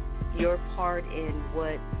taking your part in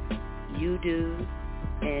what you do.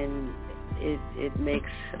 And it makes,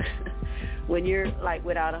 when you're like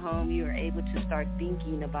without a home, you are able to start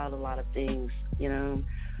thinking about a lot of things,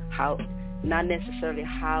 how, not necessarily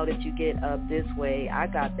how did you get up this way. I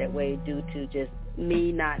got that way due to just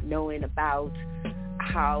me not knowing about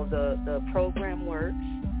how the program works,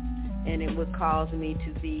 and it would cause me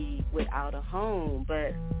to be without a home.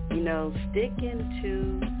 But, sticking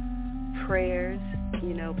to prayers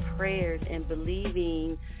and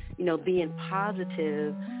believing, being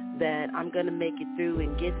positive that I'm going to make it through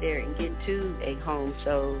and get there and get to a home.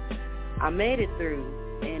 So I made it through.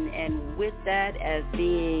 And with that as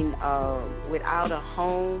being without a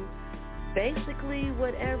home, basically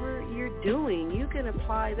whatever you're doing, you can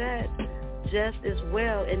apply that just as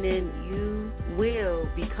well, and then you will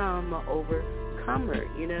become an overcomer.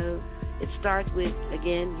 It starts with,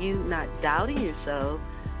 again, you not doubting yourself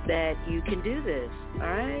that you can do this. All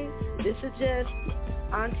right? This is just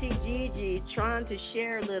Auntie Gigi trying to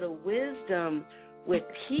share a little wisdom with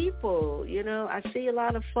people. I see a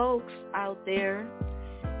lot of folks out there,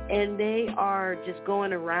 and they are just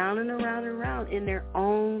going around and around and around in their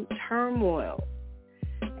own turmoil.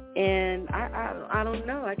 And I don't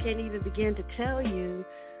know. I can't even begin to tell you.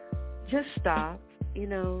 Just stop.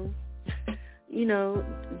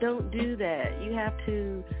 Don't do that. You have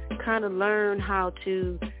to kind of learn how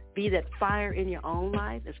to be that fire in your own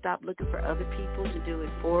life and stop looking for other people to do it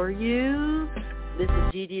for you. This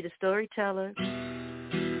is Gg the StoryTeller.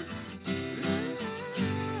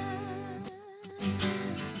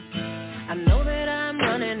 I know that I'm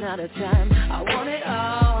running out of time. I want it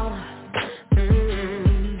all.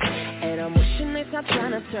 And I'm wishing they stop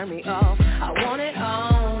trying to turn me off. I want it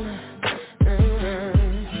all.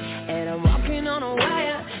 And I'm walking on a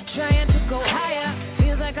wire, trying to go higher.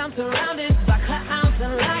 Feels like I'm surrounded by clowns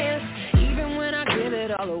and liars. Even when I give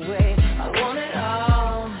it all away, I want it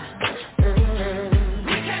all.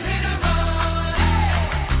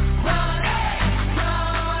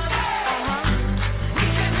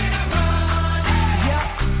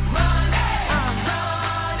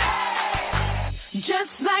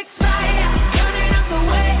 Just like fire, burning up the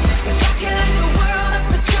way, rocking like the world up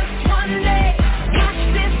for just one day. Watch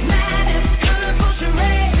this madness, colorful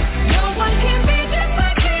charade. No one can be just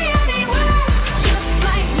like me anyway.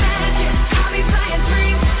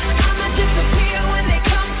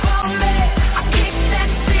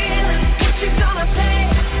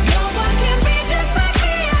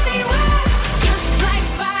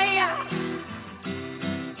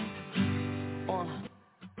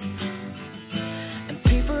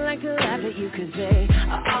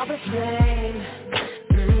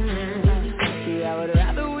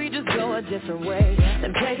 different way,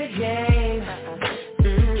 then play the game.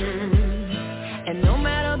 And no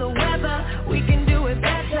matter the weather, we can do it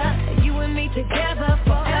better. You and me together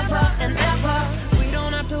forever and ever. We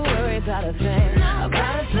don't have to worry about a thing,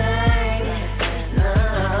 about a thing. No.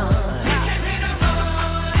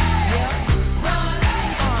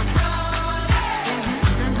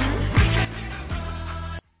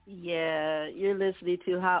 Yeah, you're listening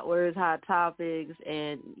to Hot Words, Hot Topics,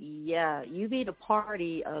 and yeah, you be the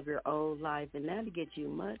party of your own life, and that'll get you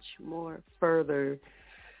much more further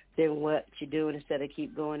than what you're doing instead of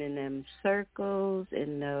keep going in them circles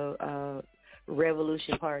and the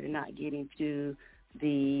revolution part and not getting to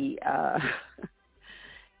the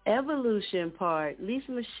evolution part.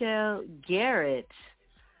 Lisa Michelle Garrett,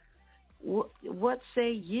 what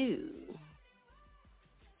say you?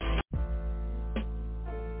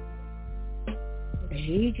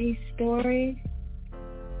 Gg story?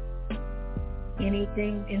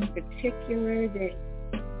 Anything in particular that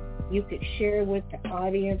you could share with the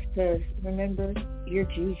audience? Because remember, you're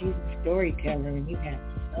Gg the StoryTeller, and you have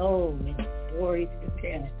so many stories to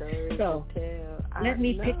tell. Let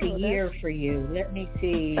me pick a year for you. Let me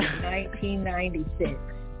see, 1996.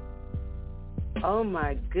 Oh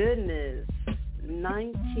my goodness,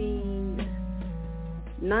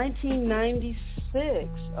 1996.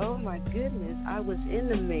 Oh my goodness, I was in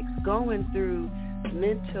the mix, going through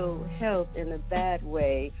mental health in a bad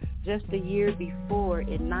way. Just a year before,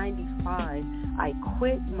 in 95, I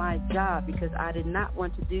quit my job because I did not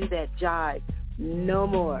want to do that job no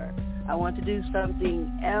more. I want to do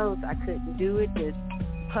something else. I couldn't do it, just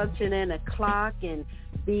punching in a clock and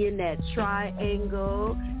being that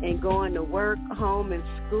triangle and going to work, home, and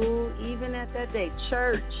school. Even at that day,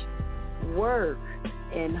 church, work,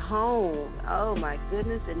 and home. Oh my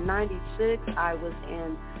goodness, in 96, I was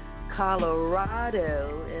in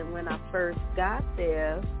Colorado, and when I first got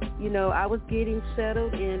there, I was getting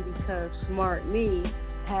settled in because Smart Me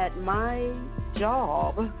had my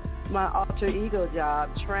job, my alter ego job,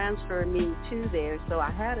 transferred me to there. So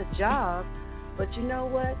I had a job, but you know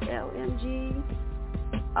what, LMG?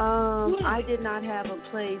 I did not have a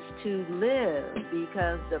place to live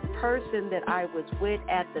because the person that I was with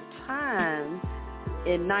at the time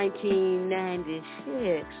in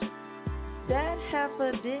 1996, that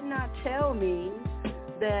heifer did not tell me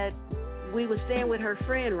that we were staying with her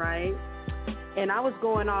friend, right? And I was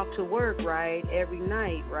going off to work, right, every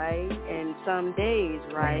night, right, and some days,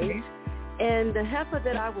 right? And the heifer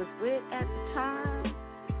that I was with at the time,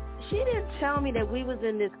 she didn't tell me that we was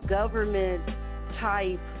in this government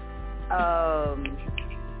type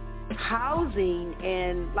housing,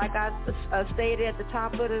 and like I stated at the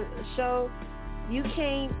top of the show, you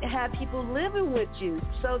can't have people living with you.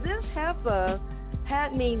 So this heifer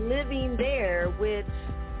had me living there with,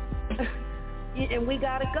 and we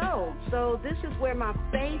got to go. So this is where my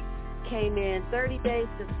faith came in, 30 days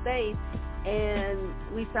to faith, and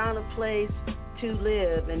we found a place to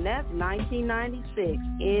live, and that's 1996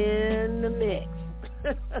 in the mix.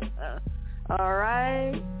 All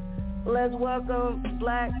right. Let's welcome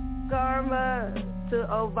Black Karma to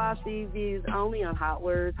Ovasi Views, only on Hot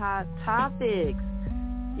Words, Hot Topics.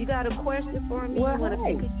 You got a question for me? Well, you want to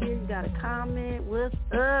pick a year? You got a comment? What's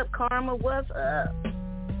up, Karma? What's up?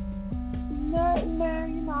 Nothing,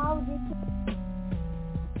 man. I was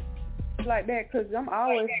just like that because I'm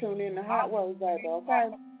always tuned in to Hot Words, baby, okay?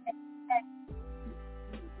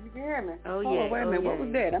 You can hear me? Oh, yeah. Oh, wait a minute. What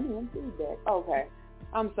was that? I'm hearing feedback. Okay.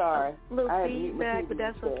 I'm sorry. A little feedback, but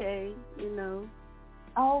that's okay,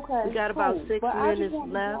 Okay. We got about 6 minutes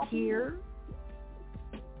left here.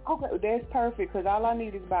 Okay, that's perfect because all I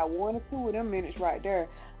need is about 1 or 2 of them minutes right there.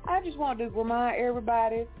 I just want to remind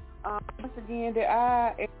everybody once again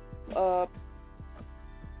that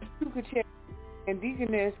you could check and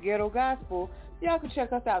Deaconess Ghetto Gospel. Y'all can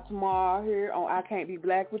check us out tomorrow here on I Can't Be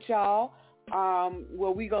Black with y'all,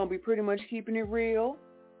 where we going to be pretty much keeping it real.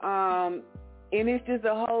 And it's just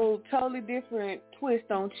a whole totally different twist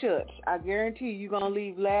on church. I guarantee you're going to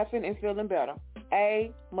leave laughing and feeling better. A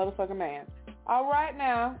motherfucking man. All right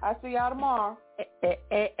now. I'll see y'all tomorrow.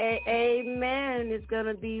 Amen. It's going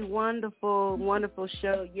to be wonderful, wonderful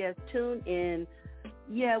show. Yes, tune in.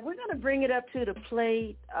 Yeah, we're going to bring it up to the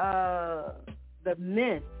plate. The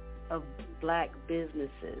myth of black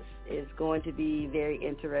businesses is going to be very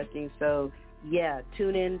interesting. So, yeah,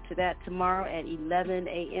 tune in to that tomorrow at 11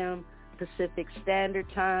 a.m. Pacific Standard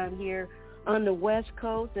Time here on the West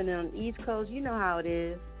Coast, and on the East Coast, you know how it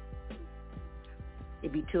is.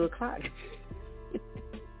 It'd be 2 o'clock.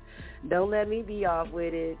 Don't let me be off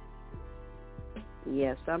with it.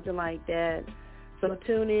 Yeah, something like that. So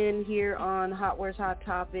tune in here on Hot Words, Hot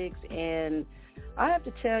Topics, and I have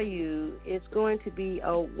to tell you, it's going to be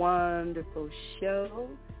a wonderful show.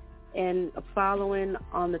 And following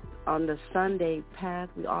on the Sunday path,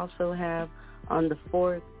 we also have on the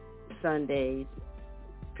fourth Sunday,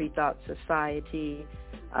 Pre-Thought Society.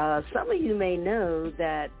 Some of you may know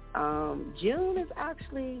that June is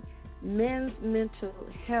actually Men's Mental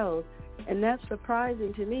Health, and that's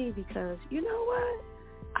surprising to me because, you know what?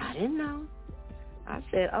 I didn't know. I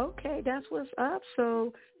said, okay, that's what's up.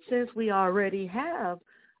 So since we already have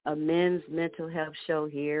a men's mental health show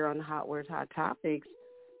here on Hot Words, Hot Topics,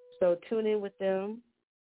 so tune in with them.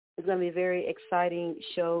 It's going to be a very exciting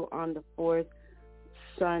show on the fourth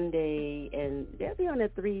Sunday, and they'll be on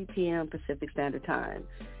at 3 p.m. Pacific Standard Time.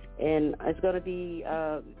 And it's going to be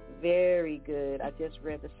very good. I just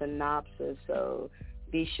read the synopsis, so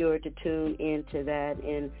be sure to tune into that.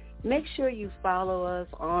 And make sure you follow us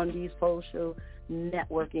on these social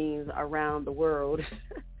networkings around the world.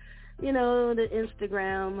 You know, the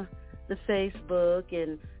Instagram, the Facebook,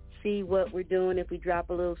 and see what we're doing if we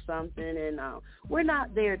drop a little something. And we're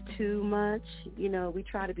not there too much. You know, we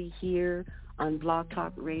try to be here on Blog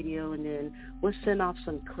Talk Radio, and then we'll send off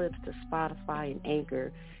some clips to Spotify and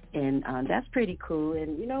Anchor. And that's pretty cool.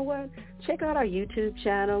 And you know what? Check out our YouTube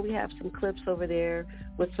channel. We have some clips over there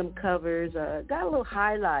with some covers. Got a little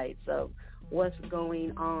highlights of what's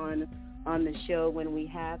going on the show when we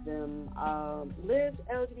have them. Liz,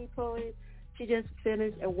 LGBT Poet, she just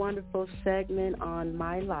finished a wonderful segment on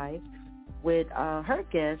My Life with her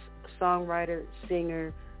guest, songwriter,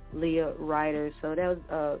 singer, Leah Ryder. So that was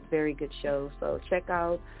a very good show. So check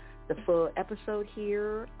out the full episode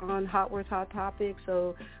here on Hot Words, Hot Topics.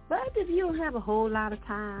 So, but if you don't have a whole lot of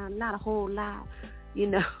time, not a whole lot, you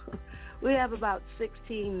know, we have about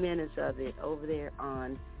 16 minutes of it over there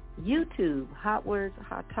on YouTube, Hot Words,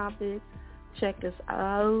 Hot Topics. Check us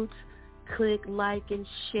out. Click, like, and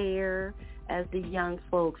share, as the young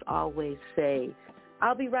folks always say.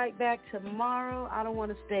 I'll be right back tomorrow. I don't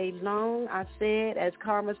want to stay long. I said, as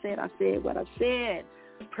Karma said, I said what I said.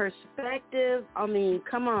 Perspective, I mean,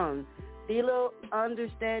 come on. Be a little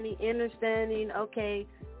understanding. Okay,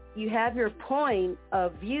 you have your point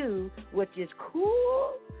of view, which is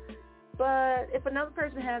cool, but if another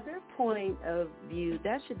person has their point of view,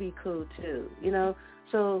 that should be cool too, you know?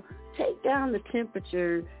 So take down the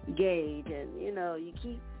temperature gauge, and, you know, you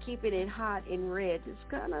keeping it hot and red. Just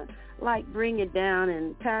kind of like bring it down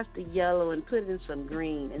and pass the yellow and put it in some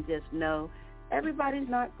green, and just know everybody's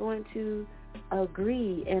not going to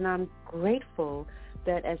agree. And I'm grateful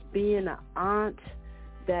that as being an aunt,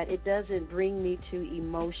 that it doesn't bring me to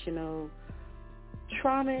emotional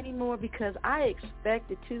trauma anymore, because I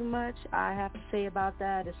expected too much. I have to say about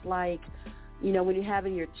that, it's like, you know, when you're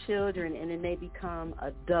having your children and then they become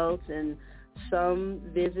adults, and some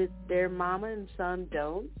visit their mama and some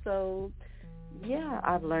don't. So yeah,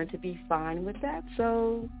 I've learned to be fine with that.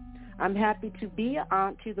 So I'm happy to be an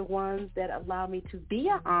aunt to the ones that allow me to be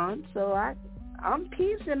an aunt. So I'm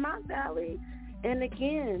peace in my valley. And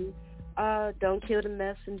again, don't kill the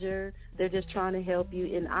messenger. They're just trying to help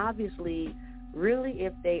you. And obviously, really,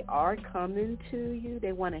 if they are coming to you,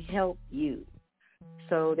 they want to help you.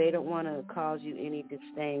 So they don't want to cause you any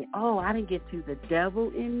disdain. Oh, I didn't get to the devil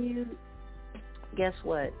in you. Guess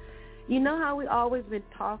what? You know how we always been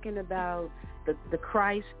talking about the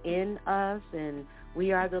Christ in us, and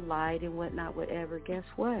we are the light and whatnot, whatever. Guess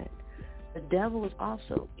what? The devil is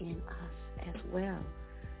also in us as well.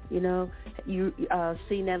 You know, you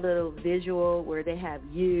seen that little visual where they have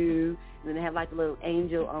you, and then they have like a little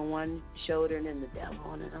angel on one shoulder and then the devil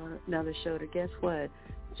on another shoulder. Guess what?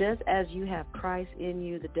 Just as you have Christ in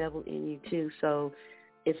you, the devil in you too. So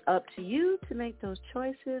it's up to you to make those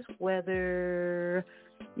choices, whether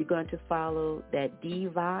you're going to follow that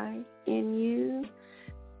divine in you.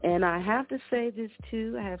 And I have to say this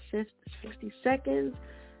too, I have 60 seconds,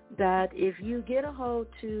 that if you get a hold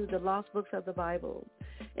to the Lost Books of the Bible,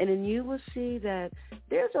 and then you will see that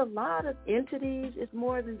there's a lot of entities. It's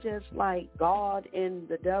more than just like God and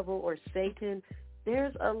the devil or Satan.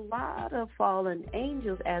 There's a lot of fallen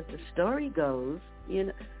angels, as the story goes. You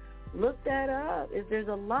know, look that up. There's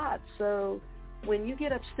a lot. So when you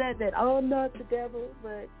get upset that, oh, I'm not the devil,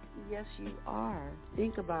 but yes, you are.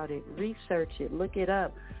 Think about it. Research it. Look it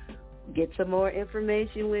up. Get some more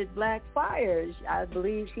information with Black Fire. I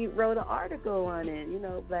believe she wrote an article on it. You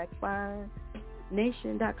know,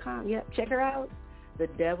 BlackFireNation.com. Yep, check her out. The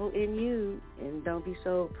devil in you. And don't be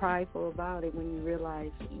so prideful about it when you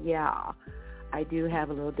realize, yeah, I do have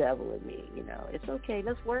a little devil in me. You know, it's okay.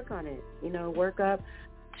 Let's work on it. You know, work up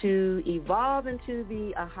to evolve into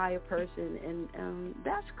be a higher person. And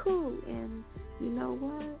that's cool. And you know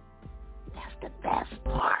what? That's the best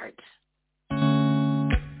part.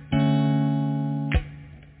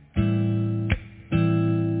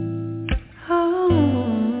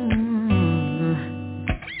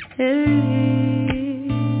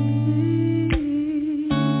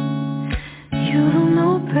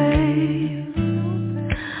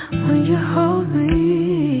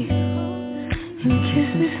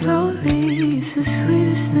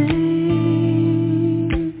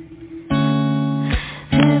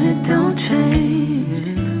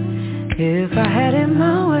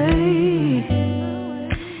 my way,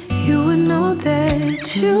 you would know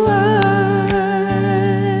that you are.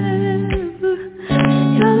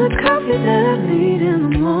 You're the coffee that I need in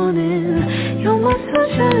the morning. You're my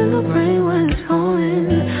sunshine in the brain when it's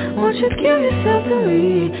going. Won't you give yourself to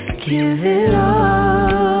me, give it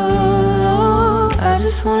all. I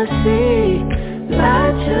just wanna see,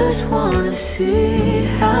 I just wanna see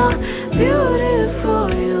how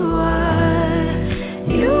beautiful you are.